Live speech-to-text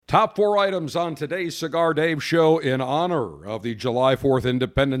Top four items on today's Cigar Dave show in honor of the July 4th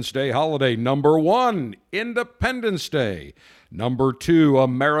Independence Day holiday. Number one, Independence Day. Number two,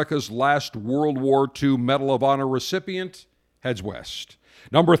 America's last World War II Medal of Honor recipient heads west.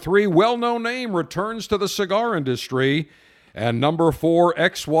 Number three, well-known name returns to the cigar industry. And number four,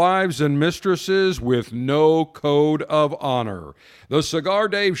 ex-wives and mistresses with no code of honor. The Cigar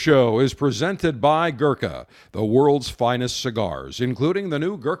Dave Show is presented by Gurkha, the world's finest cigars, including the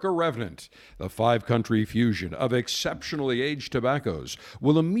new Gurkha Revenant. The five-country fusion of exceptionally aged tobaccos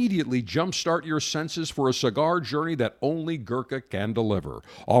will immediately jumpstart your senses for a cigar journey that only Gurkha can deliver.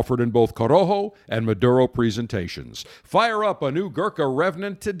 Offered in both Corojo and Maduro presentations. Fire up a new Gurkha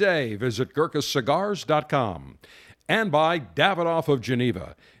Revenant today. Visit GurkhaCigars.com. And by Davidoff of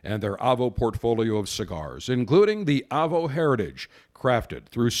Geneva and their Avo portfolio of cigars, including the Avo Heritage, crafted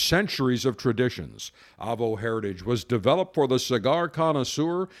through centuries of traditions. Avo Heritage was developed for the cigar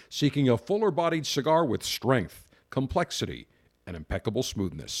connoisseur seeking a fuller-bodied cigar with strength, complexity, and impeccable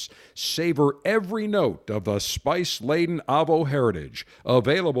smoothness. Savor every note of the spice-laden Avo Heritage,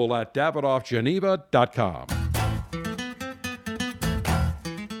 available at DavidoffGeneva.com.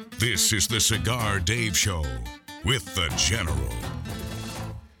 This is the Cigar Dave Show with the General.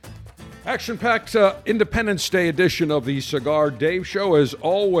 Action-packed Independence Day edition of the Cigar Dave Show. As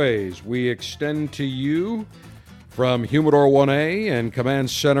always, we extend to you from Humidor 1A and Command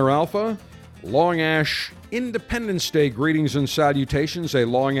Center Alpha, Long Ash Independence Day greetings and salutations. A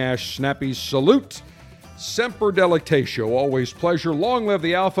Long Ash snappy salute. Semper Delectatio, always pleasure. Long live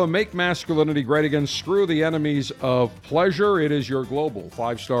the Alpha, make masculinity great again, screw the enemies of pleasure. It is your global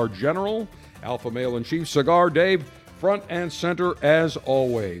five-star general, Alpha Male in Chief, Cigar Dave, front and center as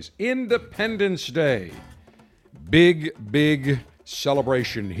always. Independence Day. Big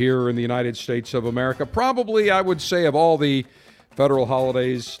celebration here in the United States of America. Probably, I would say, of all the federal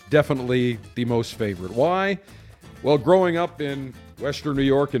holidays, definitely the most favorite. Why? Well, growing up in Western New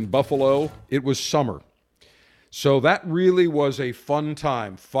York and Buffalo, it was summer. So that really was a fun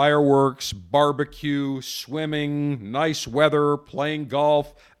time. Fireworks, barbecue, swimming, nice weather, playing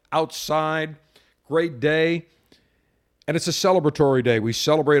golf, outside, great day. And it's a celebratory day. We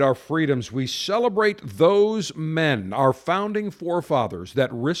celebrate our freedoms. We celebrate those men, our founding forefathers,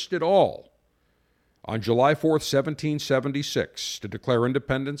 that risked it all on July 4th, 1776, to declare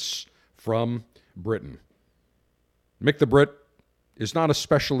independence from Britain. Mick the Brit is not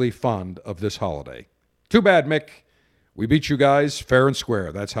especially fond of this holiday. Too bad, Mick. We beat you guys fair and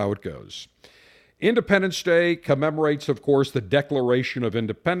square. That's how it goes. Independence Day commemorates, of course, the Declaration of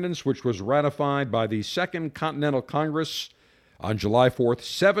Independence, which was ratified by the Second Continental Congress on July 4th,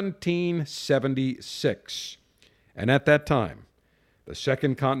 1776. And at that time, the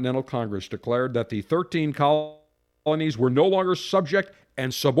Second Continental Congress declared that the 13 colonies were no longer subject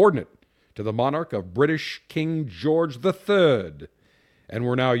and subordinate to the monarch of British King George III, and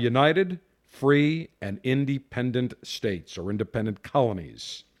were now united, free, and independent states, or independent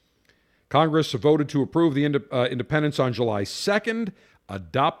colonies. Congress voted to approve the independence on July 2nd,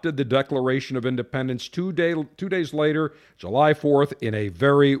 adopted the Declaration of Independence 2 days later, July 4th, in a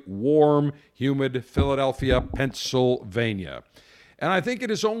very warm, humid Philadelphia, Pennsylvania. And I think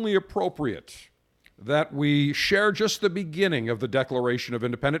it is only appropriate that we share just the beginning of the Declaration of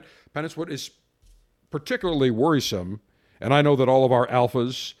Independence. What is particularly worrisome, and I know that all of our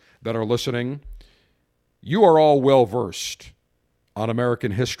alphas that are listening, you are all well-versed on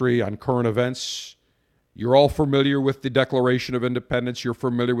American history, on current events. You're all familiar with the Declaration of Independence. You're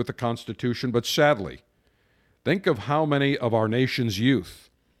familiar with the Constitution. But sadly, think of how many of our nation's youth,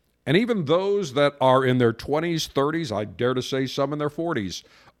 and even those that are in their 20s, 30s, I dare to say some in their 40s,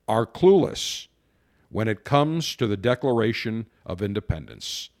 are clueless when it comes to the Declaration of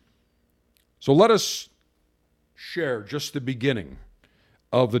Independence. So let us share just the beginning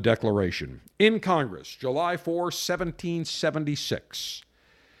of the Declaration. In Congress, July 4, 1776,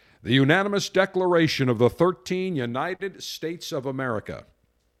 the unanimous declaration of the 13 United States of America.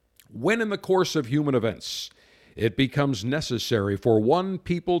 When in the course of human events, it becomes necessary for one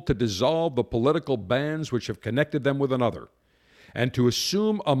people to dissolve the political bands which have connected them with another, and to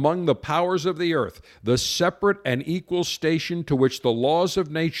assume among the powers of the earth the separate and equal station to which the laws of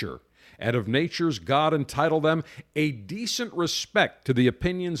nature and of nature's God entitle them, a decent respect to the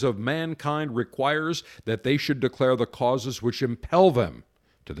opinions of mankind requires that they should declare the causes which impel them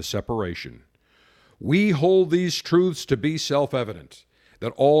to the separation. We hold these truths to be self-evident,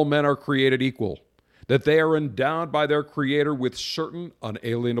 that all men are created equal, that they are endowed by their Creator with certain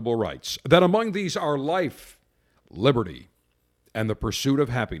unalienable rights, that among these are life, liberty, and the pursuit of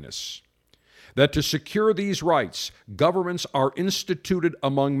happiness, that to secure these rights, governments are instituted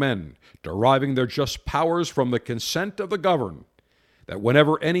among men, deriving their just powers from the consent of the governed, that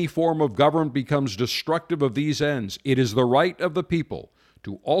whenever any form of government becomes destructive of these ends, it is the right of the people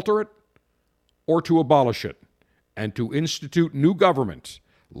to alter it or to abolish it, and to institute new government,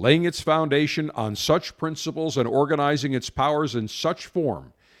 laying its foundation on such principles and organizing its powers in such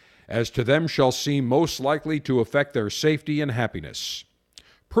form as to them shall seem most likely to affect their safety and happiness.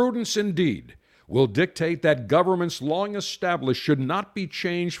 Prudence, indeed, will dictate that governments long established should not be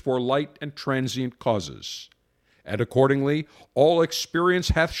changed for light and transient causes. And accordingly, all experience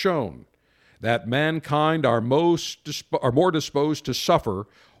hath shown that mankind are more disposed to suffer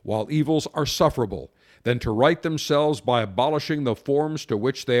while evils are sufferable than to right themselves by abolishing the forms to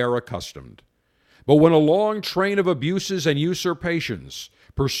which they are accustomed. But when a long train of abuses and usurpations,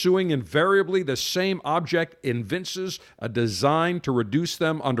 pursuing invariably the same object, evinces a design to reduce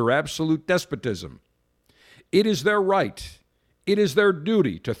them under absolute despotism, it is their right, it is their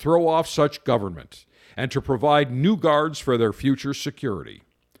duty to throw off such government and to provide new guards for their future security.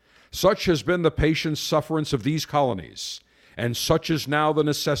 Such has been the patient sufferance of these colonies, and such is now the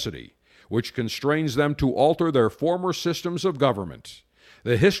necessity which constrains them to alter their former systems of government.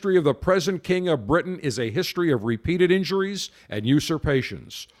 The history of the present King of Britain is a history of repeated injuries and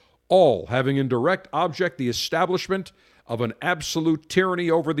usurpations, all having in direct object the establishment of an absolute tyranny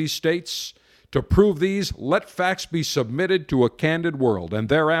over these states. To prove these, let facts be submitted to a candid world, and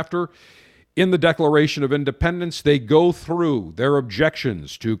thereafter, in the Declaration of Independence, they go through their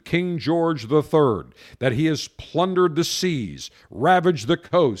objections to King George III, that he has plundered the seas, ravaged the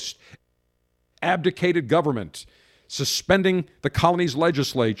coast, abdicated government, suspending the colonies'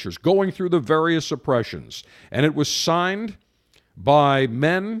 legislatures, going through the various oppressions. And it was signed by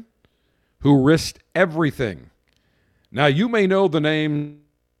men who risked everything. Now, you may know the name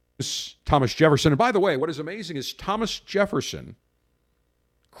Thomas Jefferson. And by the way, what is amazing is Thomas Jefferson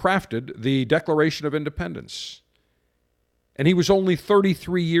crafted the Declaration of Independence. And he was only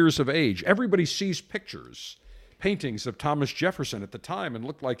 33 years of age. Everybody sees pictures, paintings of Thomas Jefferson at the time and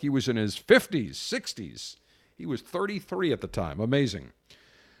looked like he was in his 50s, 60s. He was 33 at the time. Amazing.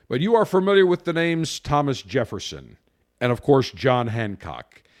 But you are familiar with the names Thomas Jefferson and, of course, John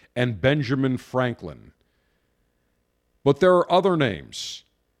Hancock and Benjamin Franklin. But there are other names.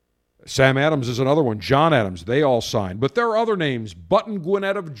 Sam Adams is another one. John Adams, they all signed. But there are other names. Button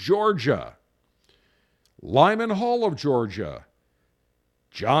Gwinnett of Georgia. Lyman Hall of Georgia.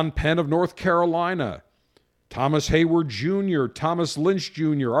 John Penn of North Carolina. Thomas Hayward Jr., Thomas Lynch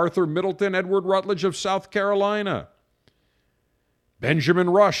Jr., Arthur Middleton, Edward Rutledge of South Carolina. Benjamin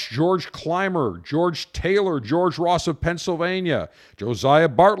Rush, George Clymer, George Taylor, George Ross of Pennsylvania, Josiah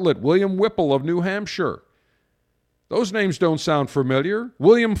Bartlett, William Whipple of New Hampshire. Those names don't sound familiar.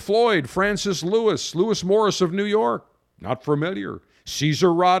 William Floyd, Francis Lewis, Lewis Morris of New York. Not familiar.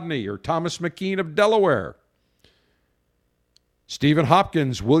 Caesar Rodney or Thomas McKean of Delaware. Stephen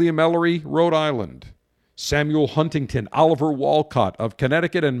Hopkins, William Ellery, Rhode Island. Samuel Huntington, Oliver Walcott of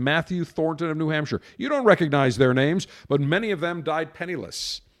Connecticut, and Matthew Thornton of New Hampshire. You don't recognize their names, but many of them died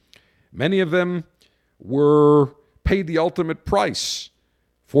penniless. Many of them were paid the ultimate price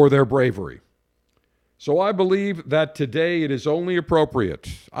for their bravery. So I believe that today it is only appropriate,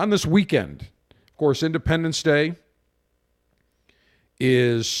 on this weekend, of course, Independence Day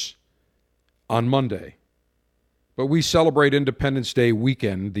is on Monday, but we celebrate Independence Day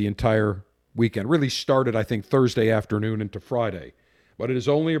weekend the entire weekend. Really started, I think, Thursday afternoon into Friday. But it is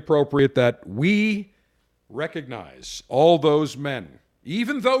only appropriate that we recognize all those men,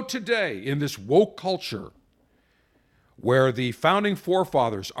 even though today in this woke culture where the founding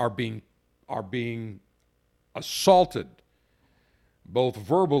forefathers are being assaulted, both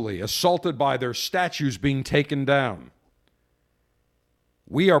verbally, assaulted by their statues being taken down.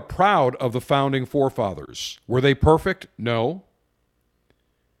 We are proud of the founding forefathers. Were they perfect? No.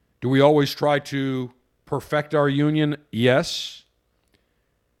 Do we always try to perfect our union? Yes.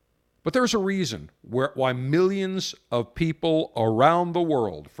 But there's a reason why millions of people around the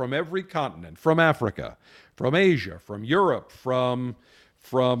world, from every continent, from Africa, from Asia, from Europe, from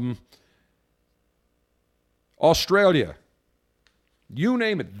Australia, you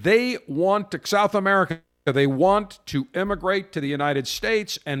name it, they want to, South America, they want to immigrate to the United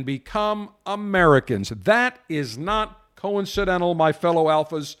States and become Americans. That is not coincidental, my fellow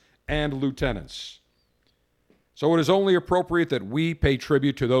alphas and lieutenants. So it is only appropriate that we pay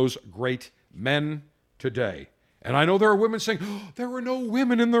tribute to those great men today. And I know there are women saying, oh, there were no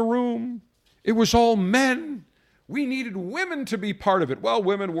women in the room. It was all men. We needed women to be part of it. Well,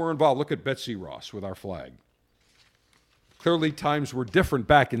 women were involved. Look at Betsy Ross with our flag. Clearly, times were different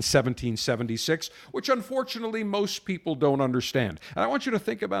back in 1776, which unfortunately most people don't understand. And I want you to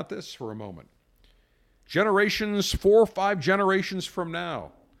think about this for a moment. Generations, 4 or 5 generations from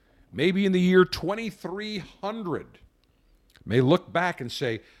now, maybe in the year 2300, may look back and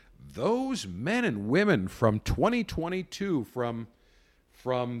say, those men and women from 2022, from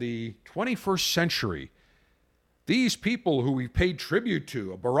the 21st century, these people who we paid tribute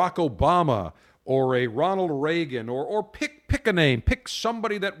to, a Barack Obama or a Ronald Reagan, or pick a name, pick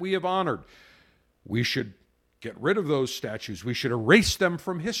somebody that we have honored. We should get rid of those statues. We should erase them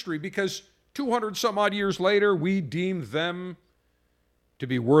from history because 200 some odd years later, we deem them to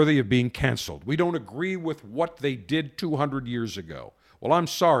be worthy of being canceled. We don't agree with what they did 200 years ago. Well, I'm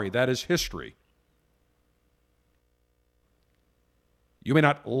sorry, that is history. You may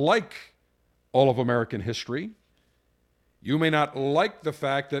not like all of American history. You may not like the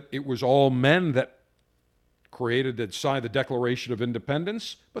fact that it was all men that signed the Declaration of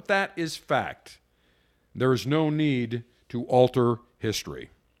Independence, but that is fact. There is no need to alter history.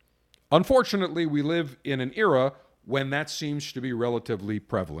 Unfortunately, we live in an era when that seems to be relatively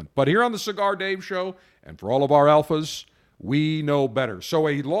prevalent. But here on the Cigar Dave Show, and for all of our alphas, we know better. So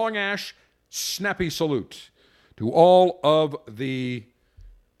a long ash, snappy salute to all of the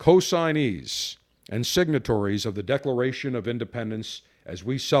co-signees and signatories of the Declaration of Independence as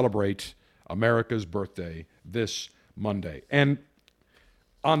we celebrate America's birthday this Monday. And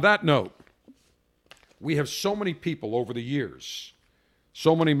on that note, we have so many people over the years,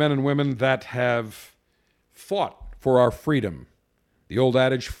 so many men and women that have fought for our freedom. The old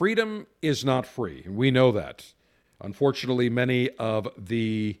adage, freedom is not free, and we know that. Unfortunately, many of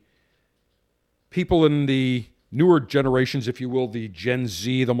the people in the newer generations, if you will, the Gen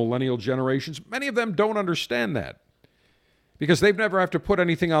Z, the millennial generations, many of them don't understand that because they've never have to put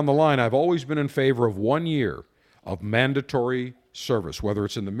anything on the line. I've always been in favor of 1 year of mandatory service, whether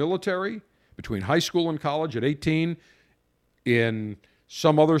it's in the military, between high school and college at 18, in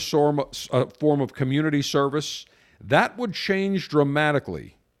some other form of community service. That would change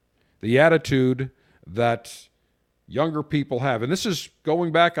dramatically the attitude that younger people have. And this is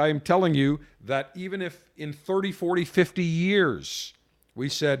going back, I am telling you, that even if in 30, 40, 50 years we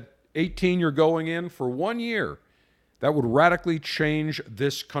said, 18, you're going in for 1 year, that would radically change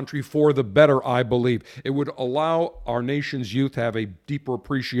this country for the better, I believe. It would allow our nation's youth to have a deeper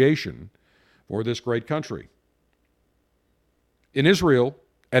appreciation for this great country. In Israel,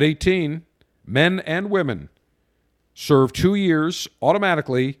 at 18, men and women serve 2 years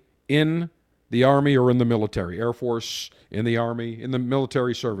automatically in the Army or in the military, Air Force, in the Army, in the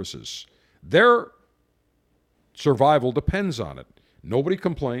military services. Their survival depends on it. Nobody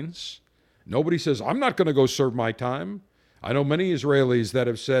complains. Nobody says, I'm not going to go serve my time. I know many Israelis that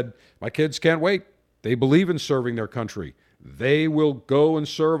have said, my kids can't wait. They believe in serving their country. They will go and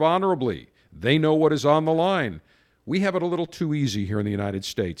serve honorably. They know what is on the line. We have it a little too easy here in the United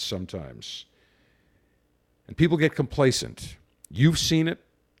States sometimes. And people get complacent. You've seen it.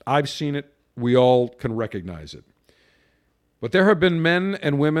 I've seen it. We all can recognize it. But there have been men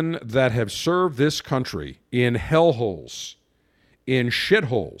and women that have served this country in hellholes, in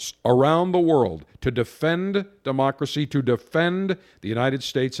shitholes around the world to defend democracy, to defend the United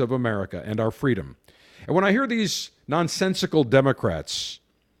States of America and our freedom. And when I hear these nonsensical Democrats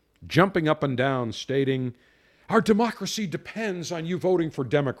jumping up and down stating, our democracy depends on you voting for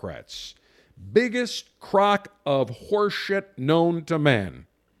Democrats, biggest crock of horseshit known to man.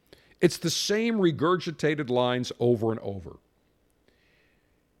 It's the same regurgitated lines over and over.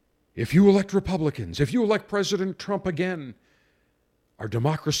 If you elect Republicans, if you elect President Trump again, our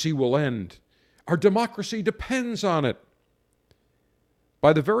democracy will end. Our democracy depends on it.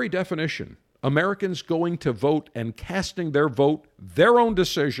 By the very definition, Americans going to vote and casting their vote, their own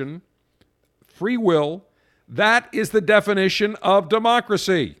decision, free will, that is the definition of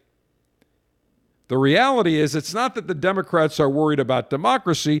democracy. The reality is it's not that the Democrats are worried about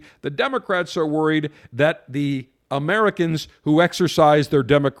democracy. The Democrats are worried that the Americans who exercise their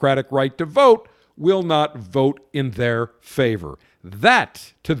democratic right to vote will not vote in their favor.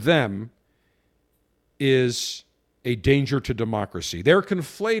 That, to them, is a danger to democracy. They're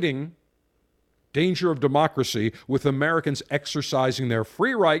conflating danger of democracy with Americans exercising their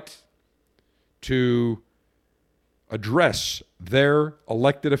free right to address their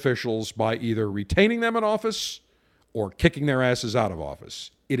elected officials by either retaining them in office or kicking their asses out of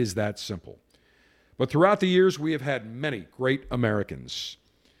office. It is that simple. But throughout the years, we have had many great Americans.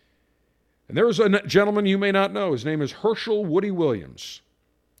 And there is a gentleman you may not know. His name is Herschel Woody Williams.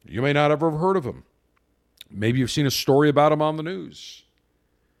 You may not have ever heard of him. Maybe you've seen a story about him on the news.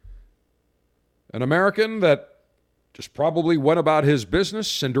 An American that just probably went about his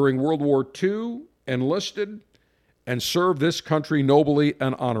business, and during World War II enlisted and served this country nobly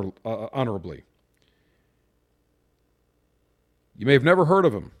and honorably. You may have never heard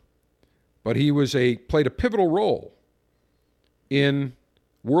of him, but he played a pivotal role in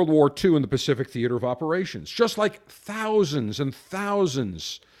World War II in the Pacific Theater of Operations, just like thousands and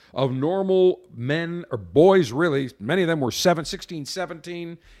thousands of normal men, or boys really. Many of them were 16,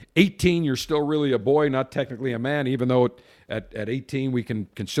 17, 18. You're still really a boy, not technically a man, even though at 18 we can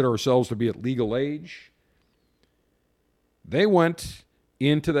consider ourselves to be at legal age. They went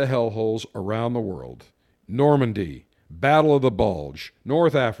into the hellholes around the world. Normandy, Battle of the Bulge,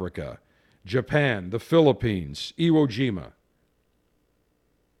 North Africa, Japan, the Philippines, Iwo Jima.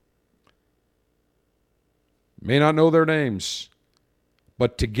 May not know their names,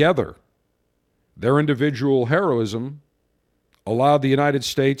 but together, their individual heroism allowed the United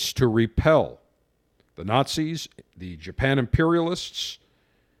States to repel the Nazis, the Japan imperialists,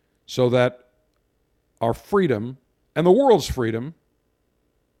 so that our freedom and the world's freedom,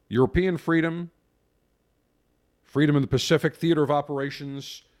 European freedom, freedom in the Pacific Theater of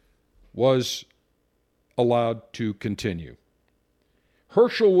Operations, was allowed to continue.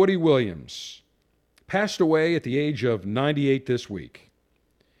 Herschel Woody Williams passed away at the age of 98 this week.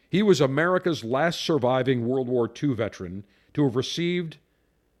 He was America's last surviving World War II veteran to have received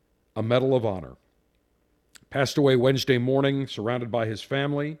a Medal of Honor. Passed away Wednesday morning, surrounded by his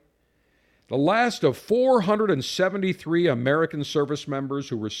family. The last of 473 American service members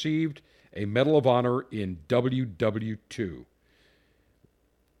who received a Medal of Honor in WW2.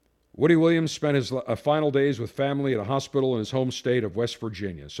 Woody Williams spent his final days with family at a hospital in his home state of West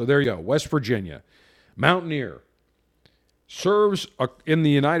Virginia. So there you go, West Virginia. Mountaineer. Serves in the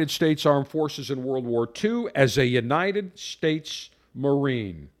United States Armed Forces in World War II as a United States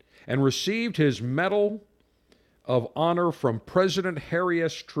Marine and received his Medal of Honor from President Harry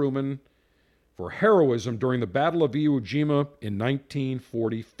S. Truman for heroism during the Battle of Iwo Jima in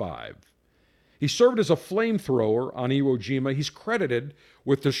 1945. He served as a flamethrower on Iwo Jima. He's credited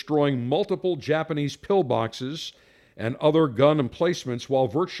with destroying multiple Japanese pillboxes and other gun emplacements while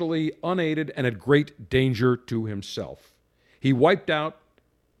virtually unaided and at great danger to himself. He wiped out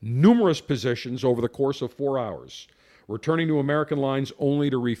numerous positions over the course of 4 hours, returning to American lines only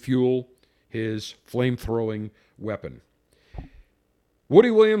to refuel his flame-throwing weapon.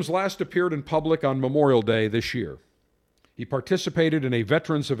 Woody Williams last appeared in public on Memorial Day this year. He participated in a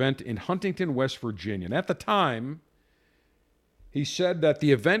veterans event in Huntington, West Virginia. And at the time, he said that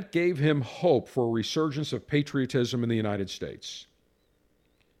the event gave him hope for a resurgence of patriotism in the United States.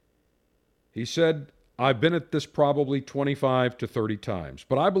 He said, I've been at this probably 25 to 30 times,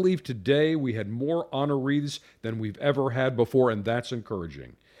 but I believe today we had more honor wreaths than we've ever had before, and that's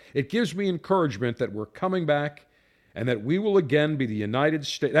encouraging. It gives me encouragement that we're coming back and that we will again be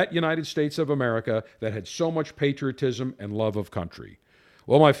that United States of America that had so much patriotism and love of country.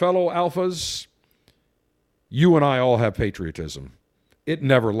 Well, my fellow Alphas, you and I all have patriotism. It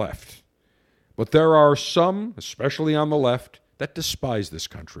never left. But there are some, especially on the left, that despise this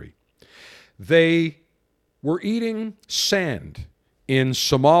country. They were eating sand in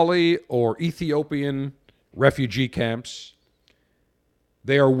Somali or Ethiopian refugee camps.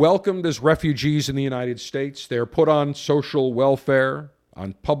 They are welcomed as refugees in the United States. They are put on social welfare,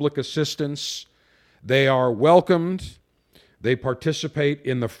 on public assistance. They are welcomed. They participate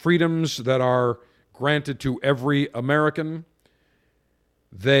in the freedoms that are granted to every American.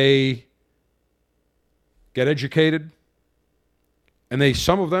 They get educated. And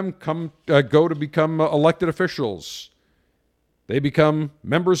some of them go to become elected officials. They become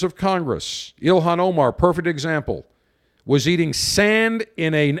members of Congress. Ilhan Omar, perfect example, was eating sand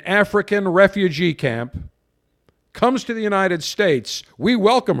in an African refugee camp, comes to the United States. We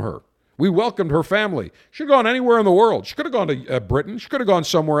welcome her. We welcomed her family. She could have gone anywhere in the world. She could have gone to Britain. She could have gone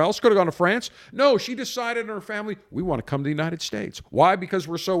somewhere else. Could have gone to France. No, she decided in her family, we want to come to the United States. Why? Because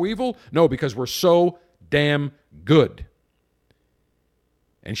we're so evil? No, because we're so damn good.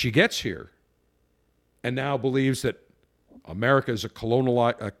 And she gets here and now believes that America is a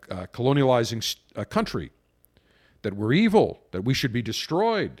colonializing country, that we're evil, that we should be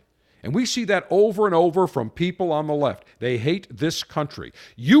destroyed. And we see that over and over from people on the left. They hate this country.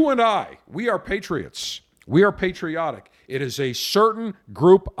 You and I, we are patriots. We are patriotic. It is a certain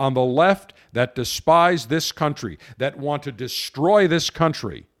group on the left that despise this country, that want to destroy this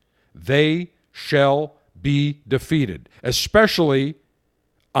country. They shall be defeated, especially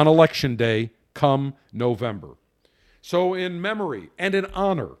on Election Day come November. So in memory and in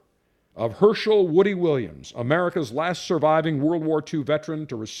honor of Herschel Woody Williams, America's last surviving World War II veteran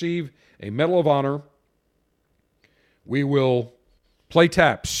to receive a Medal of Honor, we will play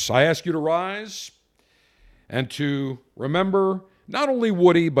taps. I ask you to rise and to remember not only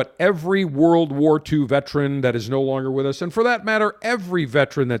Woody, but every World War II veteran that is no longer with us, and for that matter, every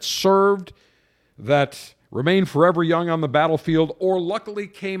veteran that served, that remained forever young on the battlefield, or luckily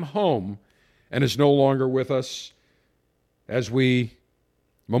came home and is no longer with us, as we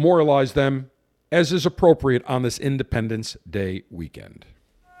memorialize them as is appropriate on this Independence Day weekend.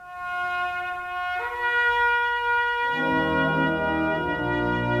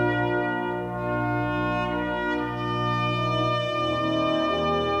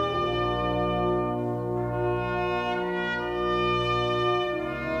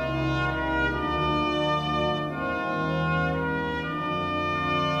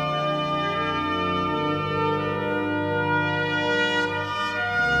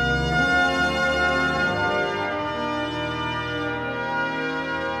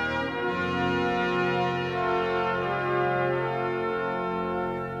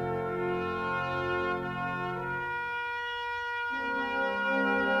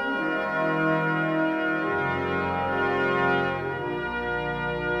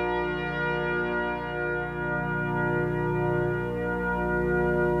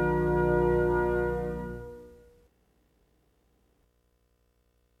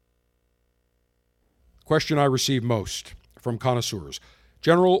 Question I receive most from connoisseurs.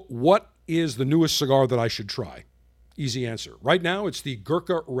 General, what is the newest cigar that I should try? Easy answer. Right now, it's the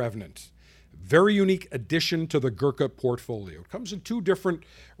Gurkha Revenant. Very unique addition to the Gurkha portfolio. It comes in two different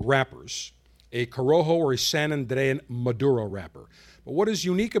wrappers, a Corojo or a San Andrean Maduro wrapper. But what is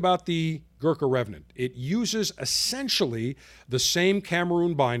unique about the Gurkha Revenant? It uses essentially the same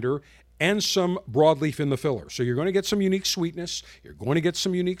Cameroon binder and some broadleaf in the filler. So you're going to get some unique sweetness. You're going to get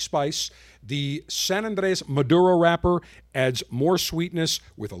some unique spice. The San Andres Maduro wrapper adds more sweetness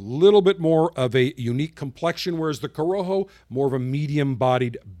with a little bit more of a unique complexion, whereas the Corojo, more of a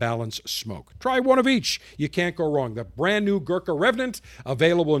medium-bodied, balanced smoke. Try one of each. You can't go wrong. The brand new Gurkha Revenant,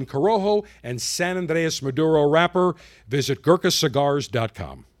 available in Corojo and San Andres Maduro wrapper. Visit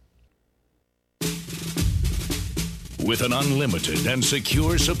GurkhaCigars.com. With an unlimited and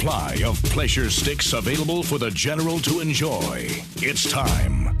secure supply of pleasure sticks available for the general to enjoy, it's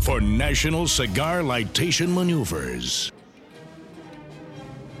time for National Cigar Lightation Maneuvers.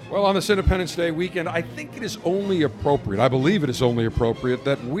 Well, on this Independence Day weekend, I think it is only appropriate, I believe it is only appropriate,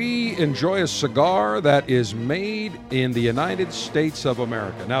 that we enjoy a cigar that is made in the United States of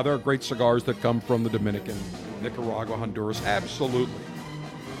America. Now, there are great cigars that come from the Dominican, Nicaragua, Honduras, absolutely.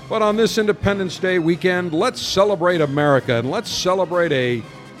 But on this Independence Day weekend, let's celebrate America, and let's celebrate a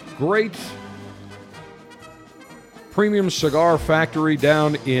great premium cigar factory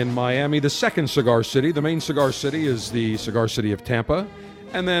down in Miami, the second cigar city. The main cigar city is the cigar city of Tampa,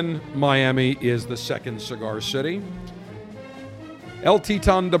 and then Miami is the second cigar city. El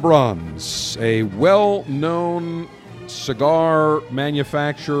Titan de Bronze, a well-known cigar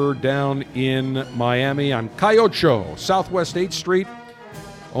manufacturer down in Miami on Cayocho, Southwest 8th Street.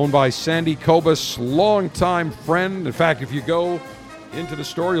 Owned by Sandy Kobus, longtime friend. In fact, if you go into the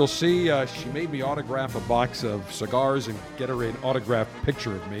store, you'll see she made me autograph a box of cigars and get her an autographed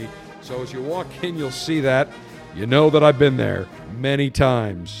picture of me. So as you walk in, you'll see that. You know that I've been there many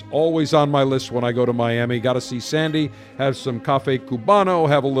times. Always on my list when I go to Miami. Got to see Sandy, have some Cafe Cubano,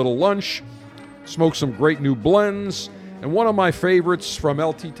 have a little lunch, smoke some great new blends. And one of my favorites from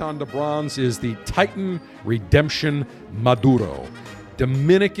El Titan de Bronze is the Titan Redemption Maduro.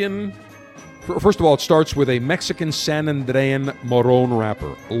 Dominican. First of all, it starts with a Mexican San Andrean Moron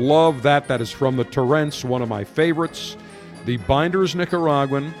wrapper. Love that. That is from the Torrents, one of my favorites. The binder is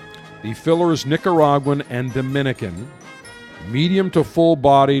Nicaraguan. The filler is Nicaraguan and Dominican. Medium to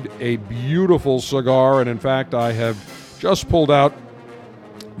full-bodied, a beautiful cigar. And in fact, I have just pulled out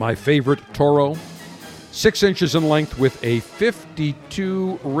my favorite Toro. 6 inches in length with a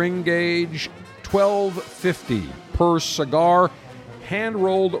 52 ring gauge, $12.50 per cigar.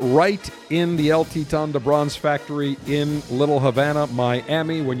 Hand-rolled right in the El Titan de Bronze factory in Little Havana,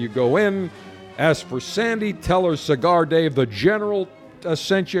 Miami. When you go in, ask for Sandy, tell her Cigar Dave, the General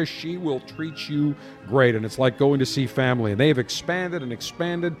sent you. She will treat you great, and it's like going to see family. And they've expanded and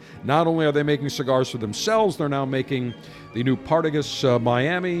expanded. Not only are they making cigars for themselves, they're now making the new Partagas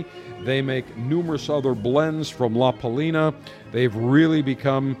Miami. They make numerous other blends from La Palina. They've really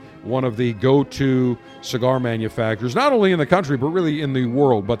become one of the go-to cigar manufacturers, not only in the country, but really in the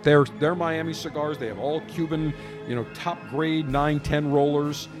world. But they're Miami cigars. They have all Cuban, top grade 910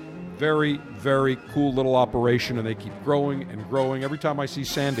 rollers. Very, very cool little operation, and they keep growing and growing. Every time I see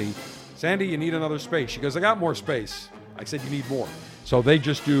Sandy, you need another space. She goes, I got more space. I said, you need more. So they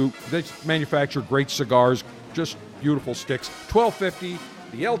manufacture great cigars, just beautiful sticks. $12.50.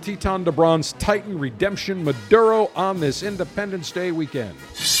 The El Titan de Bronze Titan Redemption Maduro on this Independence Day weekend.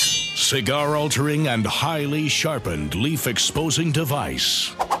 Cigar-altering and highly sharpened leaf-exposing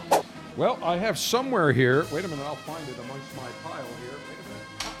device. Well, I have somewhere here. Wait a minute, I'll find it amongst my pile here. Wait a minute.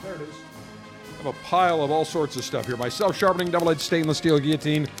 Oh, there it is. I have a pile of all sorts of stuff here. My self-sharpening double-edged stainless steel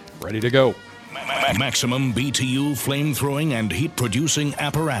guillotine, ready to go. Maximum BTU flame-throwing and heat-producing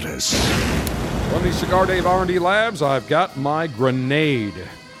apparatus. From the Cigar Dave R&D Labs, I've got my grenade.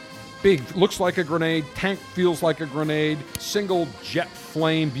 Big, looks like a grenade, tank feels like a grenade, single jet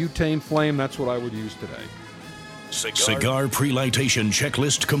flame, butane flame, that's what I would use today. Cigar pre-lightation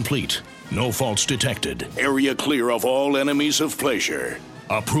checklist complete. No faults detected. Area clear of all enemies of pleasure.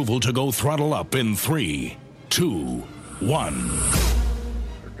 Approval to go throttle up in 3, 2, 1.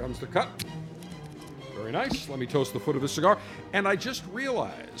 Here comes the cut. Very nice. Let me toast the foot of the cigar. And I just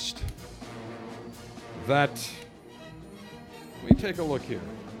realized that, let me take a look here.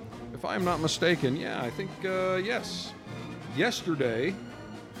 If I'm not mistaken, yeah, I think, yes. Yesterday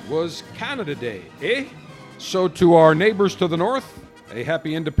was Canada Day, eh? So to our neighbors to the north, a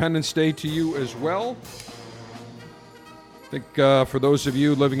happy Independence Day to you as well. I think for those of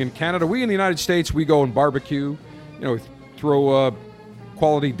you living in Canada, we in the United States, we go and barbecue, throw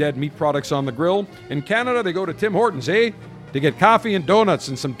quality dead meat products on the grill. In Canada, they go to Tim Hortons, eh? To get coffee and donuts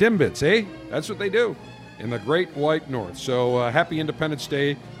and some Timbits, eh? That's what they do in the Great White North. So happy Independence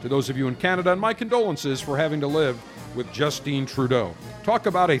Day to those of you in Canada, and my condolences for having to live with Justin Trudeau. Talk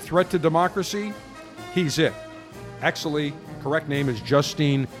about a threat to democracy. He's it. Actually, correct name is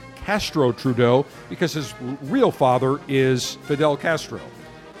Justin Castro Trudeau because his real father is Fidel Castro.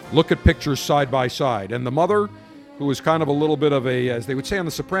 Look at pictures side by side. And the mother, who was kind of a little bit of a, as they would say on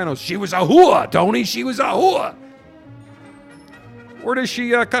The Sopranos, she was a hua, Tony. She was a hua. Or does she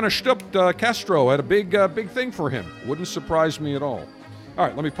kind of stooped Castro had a big thing for him? Wouldn't surprise me at all. All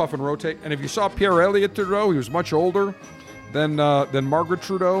right, let me puff and rotate. And if you saw Pierre Elliott Trudeau, he was much older than Margaret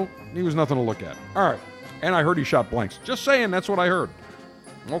Trudeau. He was nothing to look at. All right, and I heard he shot blanks. Just saying, that's what I heard.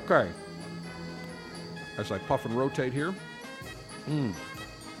 Okay. As I puff and rotate here.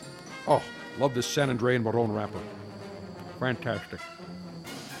 Oh, love this San Andre and Baron wrapper. Fantastic.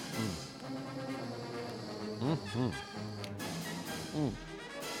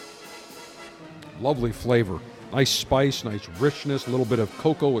 Lovely flavor. Nice spice, nice richness, a little bit of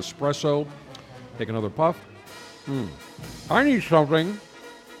cocoa espresso. Take another puff. I need something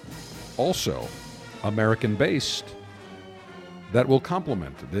also American-based that will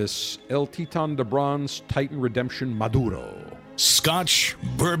complement this El Titan de Bronze Titan Redemption Maduro. Scotch,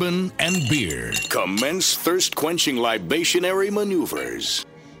 bourbon, and beer. Commence thirst-quenching libationary maneuvers.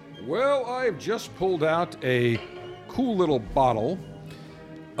 Well, I've just pulled out a cool little bottle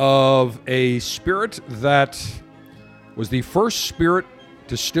of a spirit that was the first spirit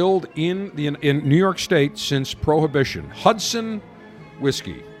distilled in New York State since Prohibition. Hudson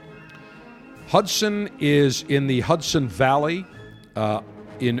whiskey. Hudson is in the Hudson Valley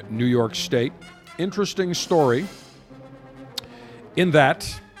in New York State. Interesting story in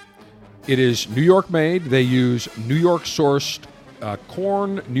that it is New York made. They use New York sourced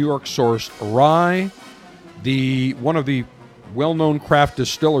corn, New York sourced rye. One of the well-known craft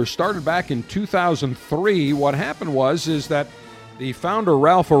distillers started back in 2003. What happened is that the founder,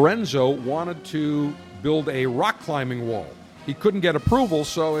 Ralph Lorenzo, wanted to build a rock climbing wall. He couldn't get approval,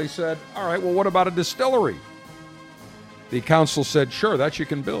 so he said, all right, well, what about a distillery? The council said, sure, that you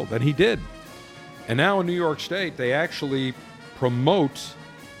can build, and he did. And now in New York State, they actually promote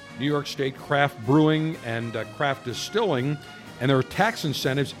New York State craft brewing and craft distilling, and there are tax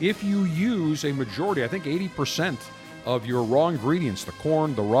incentives if you use a majority, I think 80% of your raw ingredients, the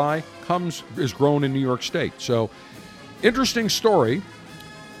corn, the rye, is grown in New York State. So, interesting story.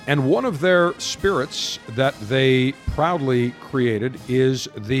 And one of their spirits that they proudly created is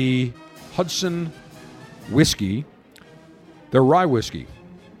the Hudson whiskey, their rye whiskey.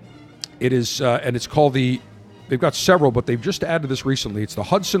 It is, and it's called they've got several, but they've just added this recently. It's the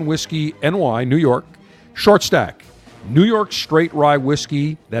Hudson Whiskey NY, New York, short stack. New York straight rye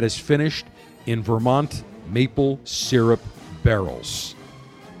whiskey that is finished in Vermont maple syrup barrels.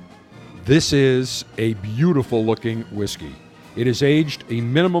 This is a beautiful looking whiskey. It is aged a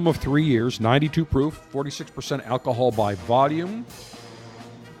minimum of 3 years, 92 proof, 46% alcohol by volume.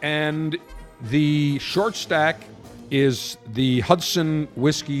 And the short stack is the Hudson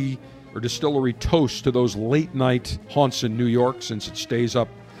whiskey or distillery toast to those late night haunts in New York, since it stays up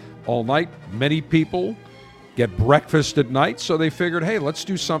all night. Many people get breakfast at night, so they figured, hey, let's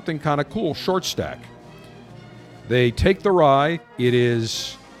do something kind of cool, short stack. They take the rye. It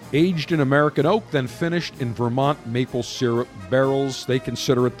is aged in American oak, then finished in Vermont maple syrup barrels. They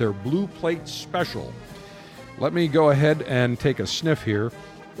consider it their Blue Plate Special. Let me go ahead and take a sniff here.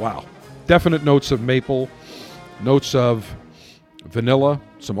 Wow. Definite notes of maple, notes of vanilla,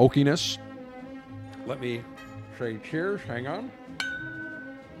 some oakiness. Let me say cheers. Hang on.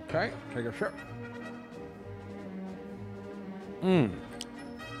 Okay, take a sip.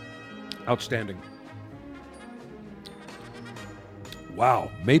 Outstanding.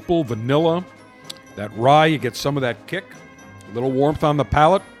 Wow, maple, vanilla, that rye, you get some of that kick, a little warmth on the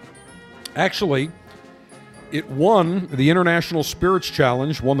palate. Actually, it won the International Spirits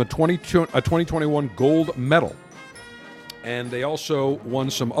Challenge, won the 2021 gold medal. And they also won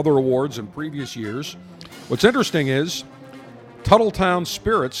some other awards in previous years. What's interesting is Tuttletown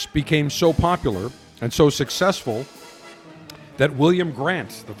Spirits became so popular and so successful that William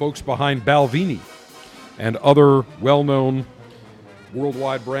Grant, the folks behind Balvenie and other well-known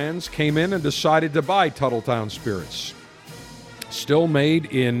worldwide brands, came in and decided to buy Tuttletown Spirits. Still made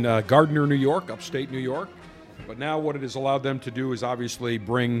in Gardner, New York, upstate New York. But now what it has allowed them to do is obviously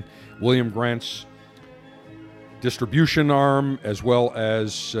bring William Grant's distribution arm as well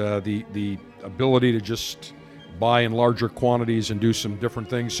as the ability to just buy in larger quantities and do some different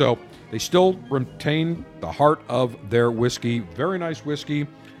things. So they still retain the heart of their whiskey. Very nice whiskey.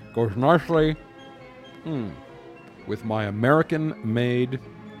 Goes nicely with my American-made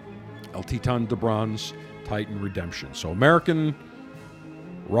El Titan de Bronze Titan Redemption. So American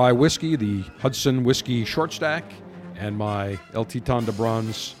rye whiskey, the Hudson Whiskey Short Stack, and my El Titan de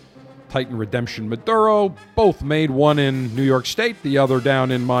Bronze Titan Redemption Maduro, both made, one in New York State, the other down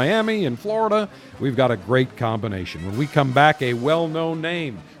in Miami in Florida. We've got a great combination. When we come back, a well-known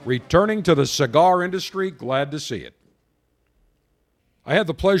name returning to the cigar industry. Glad to see it. I had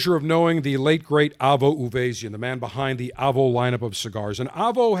the pleasure of knowing the late, great Avo Uvesian, the man behind the Avo lineup of cigars. And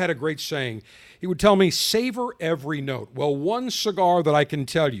Avo had a great saying. He would tell me, savor every note. Well, one cigar that I can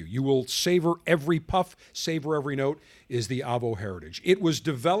tell you, you will savor every puff, savor every note, is the Avo Heritage. It was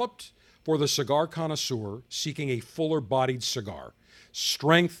developed for the cigar connoisseur seeking a fuller-bodied cigar.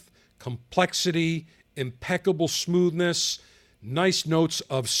 Strength, complexity, impeccable smoothness, nice notes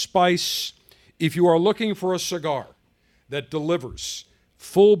of spice. If you are looking for a cigar that delivers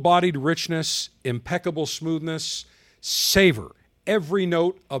full-bodied richness, impeccable smoothness, savor every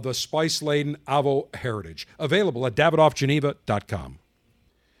note of the spice-laden Avo Heritage. Available at davidoffgeneva.com.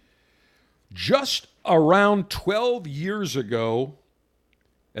 Just around 12 years ago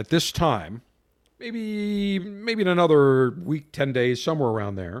at this time, maybe in another week, 10 days, somewhere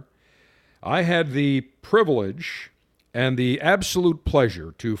around there, I had the privilege and the absolute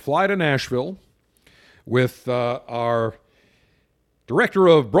pleasure to fly to Nashville with our Director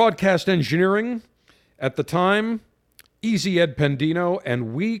of Broadcast Engineering at the time, Easy Ed Pendino,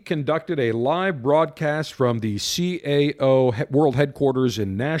 and we conducted a live broadcast from the CAO World Headquarters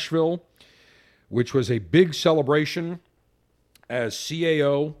in Nashville, which was a big celebration as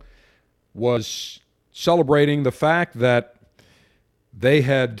CAO was celebrating the fact that they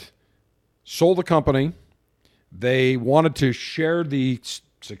had sold the company. They wanted to share the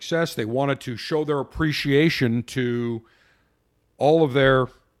success. They wanted to show their appreciation to all of their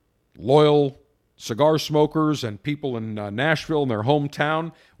loyal cigar smokers and people in Nashville, in their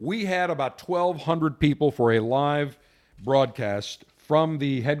hometown. We had about 1,200 people for a live broadcast from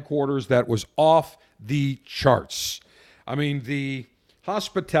the headquarters that was off the charts. I mean, the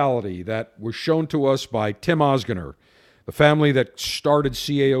hospitality that was shown to us by Tim Osgener, the family that started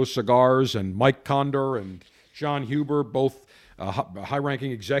CAO Cigars, and Mike Condor and John Huber, both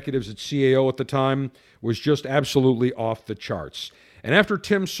high-ranking executives at CAO at the time, was just absolutely off the charts. And after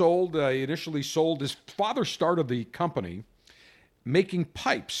Tim sold, he initially sold, his father started the company making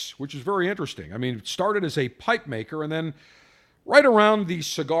pipes, which is very interesting. I mean, it started as a pipe maker, and then right around the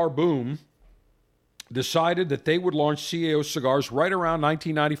cigar boom, decided that they would launch CAO Cigars right around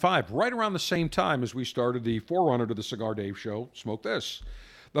 1995, right around the same time as we started the forerunner to the Cigar Dave Show, Smoke This.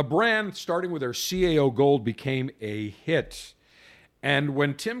 The brand, starting with their CAO Gold, became a hit. And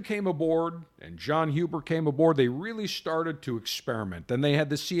when Tim came aboard and John Huber came aboard, they really started to experiment. Then they had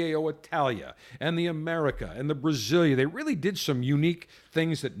the CAO Italia and the America and the Brasilia. They really did some unique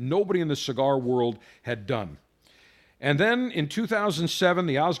things that nobody in the cigar world had done. And then in 2007,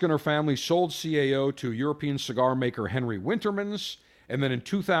 the Osgener family sold CAO to European cigar maker Henry Wintermans. And then in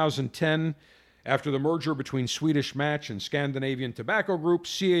 2010, after the merger between Swedish Match and Scandinavian Tobacco Group,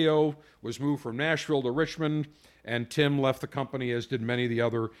 CAO was moved from Nashville to Richmond, and Tim left the company, as did many of the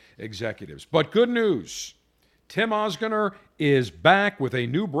other executives. But good news, Tim Osgener is back with a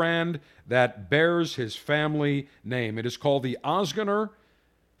new brand that bears his family name. It is called the Osgener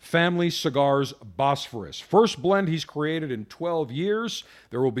Family Cigars Bosphorus. First blend he's created in 12 years.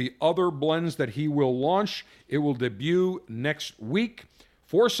 There will be other blends that he will launch. It will debut next week.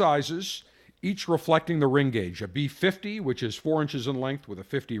 4 sizes, each reflecting the ring gauge. A B50, which is 4 inches in length with a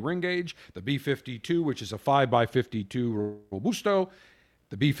 50 ring gauge. The B52, which is a 5x52 Robusto.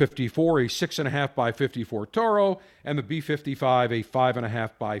 The B54, a 6.5x54 Toro. And the B55, a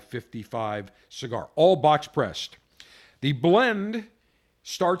 5.5x55 cigar. All box pressed. The blend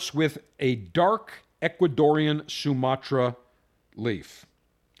starts with a dark Ecuadorian Sumatra leaf.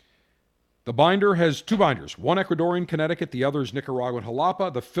 The binder has 2 binders, one Ecuadorian Connecticut, the other is Nicaraguan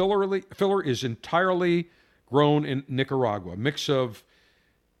Jalapa. The filler is entirely grown in Nicaragua, a mix of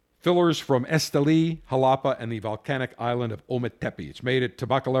fillers from Esteli, Jalapa, and the volcanic island of Ometepe. It's made at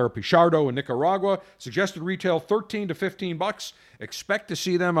Tabacalera Pichardo in Nicaragua. Suggested retail $13 to $15. Expect to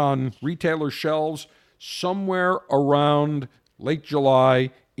see them on retailer shelves somewhere around late July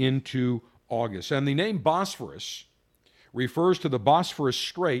into August. And the name Bosphorus refers to the Bosphorus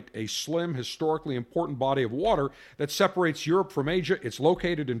Strait, a slim, historically important body of water that separates Europe from Asia. It's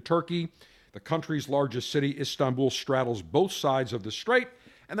located in Turkey. The country's largest city, Istanbul, straddles both sides of the strait,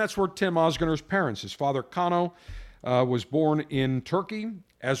 and that's where Tim Osgener's parents, his father Kano, was born in Turkey,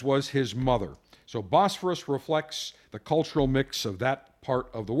 as was his mother. So Bosphorus reflects the cultural mix of that part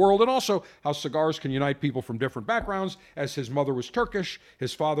of the world, and also how cigars can unite people from different backgrounds, as his mother was Turkish,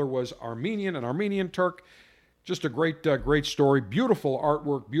 his father was Armenian, an Armenian Turk. Just a great story. Beautiful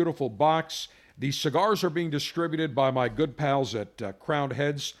artwork, beautiful box. These cigars are being distributed by my good pals at Crowned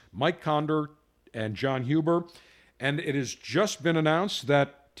Heads, Mike Conder and John Huber, and it has just been announced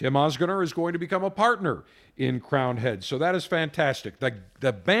that Tim Osgener is going to become a partner in Crowned Heads. So that is fantastic.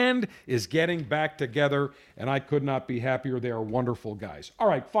 The band is getting back together, and I could not be happier. They are wonderful guys. All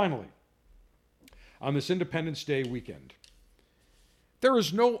right, finally, on this Independence Day weekend, there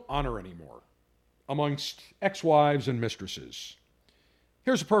is no honor anymore amongst ex-wives and mistresses.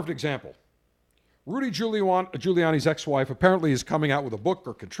 Here's a perfect example. Rudy Giuliani's ex-wife apparently is coming out with a book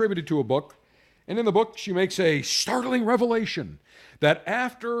or contributed to a book, and in the book she makes a startling revelation that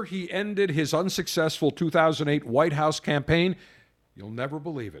after he ended his unsuccessful 2008 White House campaign, you'll never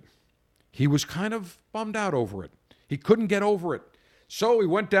believe it, he was kind of bummed out over it. He couldn't get over it. So he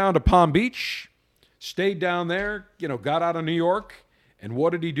went down to Palm Beach, stayed down there, got out of New York, and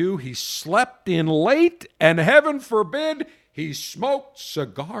what did he do? He slept in late, and heaven forbid, he smoked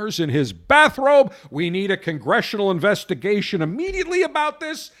cigars in his bathrobe. We need a congressional investigation immediately about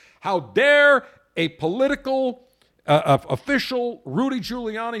this. How dare a political official, Rudy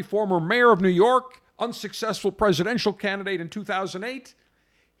Giuliani, former mayor of New York, unsuccessful presidential candidate in 2008,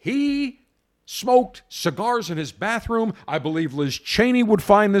 he smoked cigars in his bathroom. I believe Liz Cheney would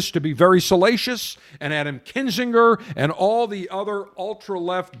find this to be very salacious, and Adam Kinzinger and all the other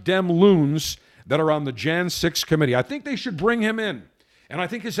ultra-left Dem loons that are on the Jan 6 committee. I think they should bring him in, and I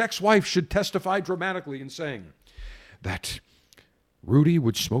think his ex-wife should testify dramatically in saying that Rudy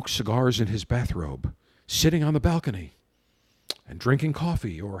would smoke cigars in his bathrobe, sitting on the balcony and drinking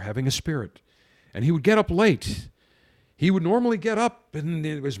coffee or having a spirit, and he would get up late. He would normally get up, and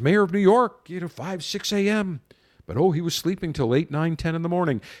it was mayor of New York, 5, 6 a.m. But, he was sleeping till 8, 9, 10 in the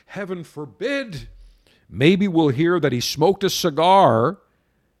morning. Heaven forbid. Maybe we'll hear that he smoked a cigar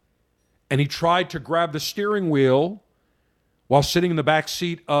and he tried to grab the steering wheel while sitting in the back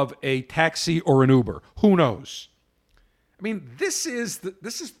seat of a taxi or an Uber. Who knows? I mean, this is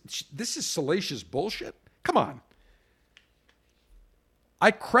salacious bullshit. Come on. I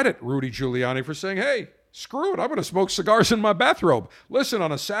credit Rudy Giuliani for saying, hey, screw it, I'm going to smoke cigars in my bathrobe. Listen,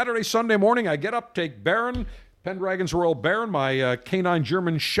 on a Saturday, Sunday morning, I get up, take Baron, Pendragon's Royal Baron, my canine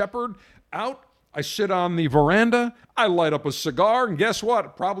German Shepherd, out. I sit on the veranda. I light up a cigar, and guess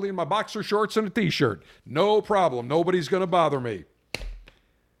what? Probably in my boxer shorts and a T-shirt. No problem. Nobody's going to bother me.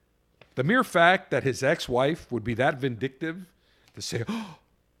 The mere fact that his ex-wife would be that vindictive to say,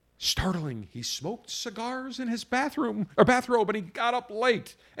 startling, he smoked cigars in his bathrobe, and he got up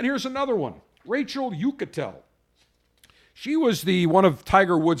late. And here's another one. Rachel Uchitel. She was one of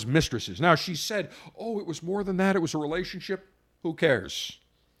Tiger Woods' mistresses. Now, she said, it was more than that. It was a relationship. Who cares?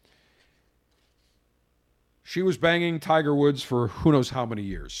 She was banging Tiger Woods for who knows how many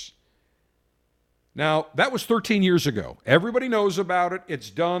years. Now, that was 13 years ago. Everybody knows about it. It's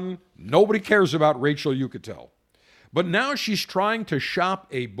done. Nobody cares about Rachel Uchitel. But now she's trying to shop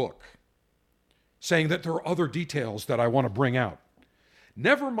a book, saying that there are other details that I want to bring out.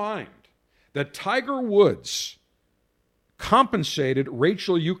 Never mind that Tiger Woods compensated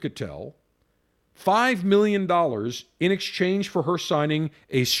Rachel Uchitel $5 million in exchange for her signing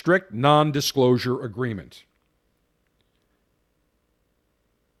a strict non-disclosure agreement.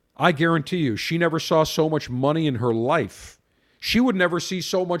 I guarantee you, she never saw so much money in her life. She would never see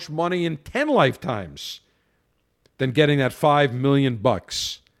so much money in 10 lifetimes than getting that $5 million.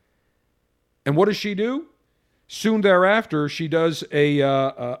 And what does she do? Soon thereafter, she does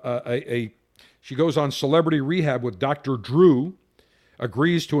she goes on Celebrity Rehab with Dr. Drew,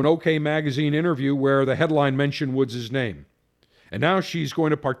 agrees to an OK Magazine interview where the headline mentioned Woods' name. And now she's going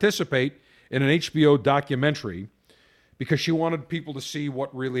to participate in an HBO documentary because she wanted people to see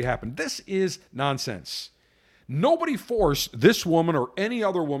what really happened. This is nonsense. Nobody forced this woman or any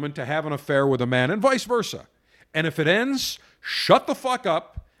other woman to have an affair with a man, and vice versa. And if it ends, shut the fuck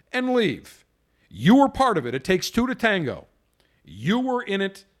up and leave. You were part of it. It takes two to tango. You were in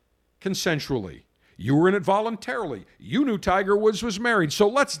it consensually. You were in it voluntarily. You knew Tiger Woods was married. So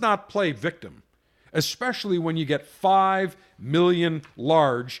let's not play victim, especially when you get $5 million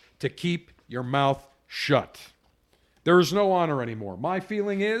large to keep your mouth shut. There is no honor anymore. My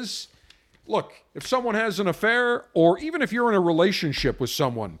feeling is, look, if someone has an affair, or even if you're in a relationship with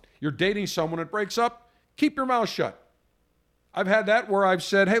someone, you're dating someone, it breaks up, keep your mouth shut. I've had that where I've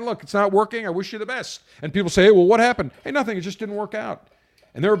said, hey, look, it's not working. I wish you the best. And people say, hey, well, what happened? Hey, nothing. It just didn't work out.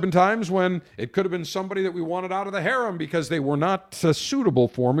 And there have been times when it could have been somebody that we wanted out of the harem because they were not suitable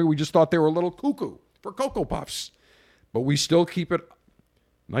for me. We just thought they were a little cuckoo for Cocoa Puffs. But we still keep it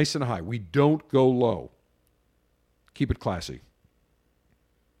nice and high. We don't go low. Keep it classy.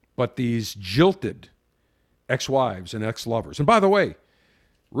 But these jilted ex-wives and ex-lovers. And by the way,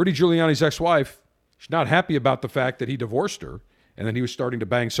 Rudy Giuliani's ex-wife, she's not happy about the fact that he divorced her and then he was starting to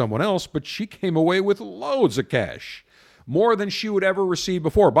bang someone else, but she came away with loads of cash, more than she would ever receive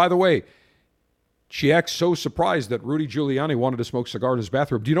before. By the way, she acts so surprised that Rudy Giuliani wanted to smoke cigars in his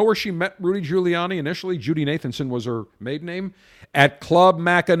bathroom. Do you know where she met Rudy Giuliani initially? Judy Nathanson was her maiden name. At Club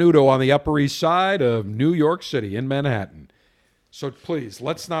Macanudo on the Upper East Side of New York City in Manhattan. So please,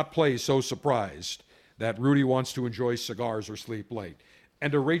 let's not play so surprised that Rudy wants to enjoy cigars or sleep late.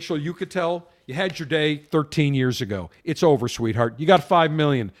 And to Rachel Uchitel, you had your day 13 years ago. It's over, sweetheart. You got $5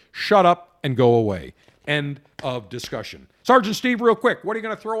 million. Shut up and go away. End of discussion. Sergeant Steve, real quick, what are you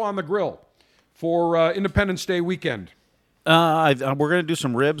going to throw on the grill for Independence Day weekend? We're going to do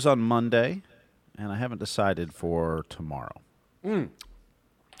some ribs on Monday, and I haven't decided for tomorrow.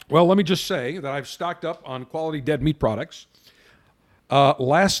 Well, let me just say that I've stocked up on quality dead meat products.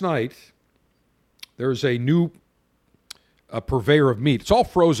 Last night, there's a new purveyor of meat. It's all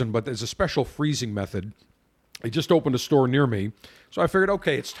frozen, but there's a special freezing method. They just opened a store near me. So I figured,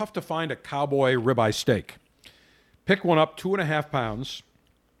 okay, it's tough to find a cowboy ribeye steak. Pick one up, 2.5 pounds.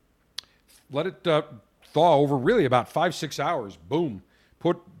 Let it thaw over really about 5-6 hours. Boom.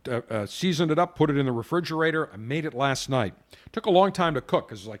 Seasoned it up, put it in the refrigerator. I made it last night. Took a long time to cook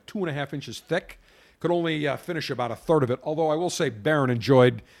because it's like 2.5 inches thick. Could only finish about a third of it, although I will say Barron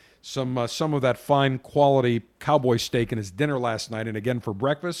enjoyed some of that fine quality cowboy steak in his dinner last night and again for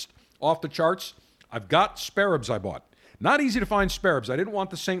breakfast. Off the charts. I've got spare ribs I bought. Not easy to find spare ribs. I didn't want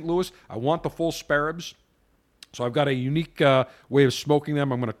the St. Louis. I want the full spare ribs. So I've got a unique way of smoking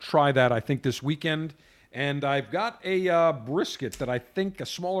them. I'm going to try that, I think, this weekend. And I've got a brisket that I think, a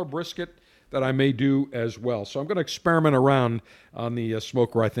smaller brisket that I may do as well. So I'm going to experiment around on the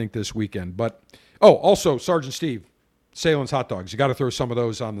smoker, I think, this weekend. But, also, Sergeant Steve, Salen's hot dogs. You got to throw some of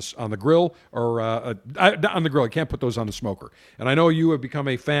those on the grill or on the grill. You can't put those on the smoker. And I know you have become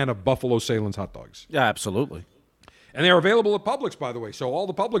a fan of Buffalo Salen's hot dogs. Yeah, absolutely. And they're available at Publix, by the way. So all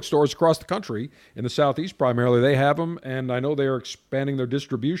the Publix stores across the country, in the Southeast primarily, they have them. And I know they are expanding their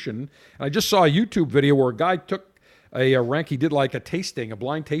distribution. And I just saw a YouTube video where a guy took a rank. He did like a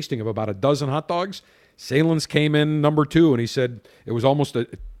blind tasting of about a dozen hot dogs. Salen's came in number 2, and he said it was almost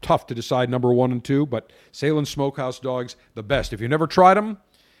tough to decide number 1 and 2, but Salen's Smokehouse dogs, the best. If you've never tried them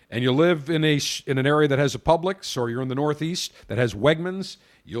and you live in an area that has a Publix or you're in the Northeast that has Wegmans,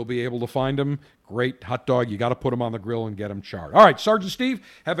 you'll be able to find them. Great hot dog. You got to put them on the grill and get them charred. All right, Sergeant Steve,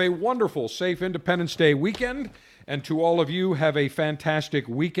 have a wonderful, safe Independence Day weekend. And to all of you, have a fantastic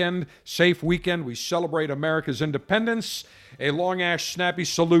weekend, safe weekend. We celebrate America's independence. A long-ash, snappy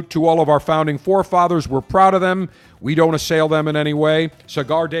salute to all of our founding forefathers. We're proud of them. We don't assail them in any way.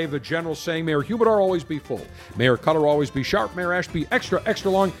 Cigar Dave, the General, saying, Mayor Humidor always be full. Mayor Cutter always be sharp. Mayor Ashby extra,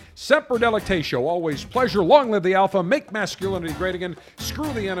 extra long. Semper Delectatio, always pleasure. Long live the Alpha. Make masculinity great again.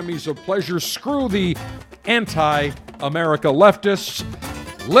 Screw the enemies of pleasure. Screw the anti-America leftists.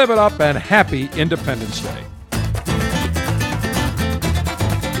 Live it up and happy Independence Day.